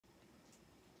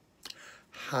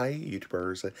Hi,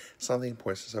 YouTubers. Something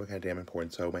important, something kind of damn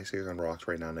important. So, my series on rocks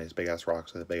right now, nice big ass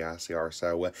rocks with a big ass cigar.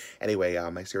 So, anyway,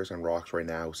 my series on rocks right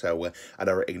now. So,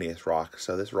 another igneous rock.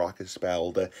 So, this rock is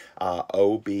spelled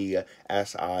Obsidian.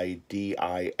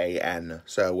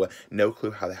 So, no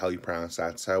clue how the hell you pronounce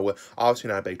that. So, obviously,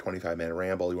 not a big 25-minute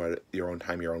ramble. You want your own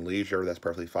time, your own leisure. That's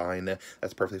perfectly fine.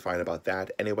 That's perfectly fine about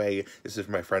that. Anyway, this is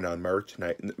for my friend on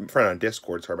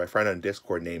Discord. Sorry, my friend on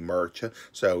Discord named Merch.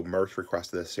 So, Merch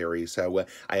requested this series. So,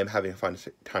 I am having a fun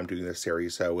time doing this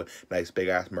series, so nice big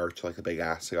ass merch like a big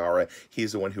ass cigar.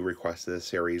 He's the one who requested this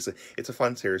series. It's a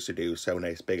fun series to do, so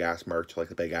nice big ass merch like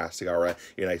a big ass cigar.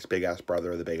 Your nice big ass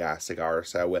brother, the big ass cigar.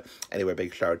 So anyway,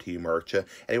 big shout out to you, merch.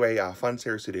 Anyway, fun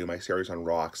series to do. My series on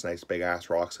rocks, nice big ass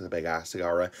rocks like a big ass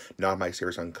cigar. Not my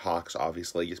series on cocks,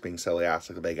 obviously, just being silly ass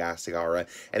like a big ass cigar.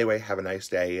 Anyway, have a nice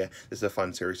day. This is a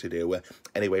fun series to do.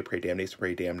 Anyway, pretty damn nice,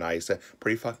 pretty damn nice,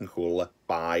 pretty fucking cool.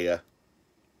 Bye.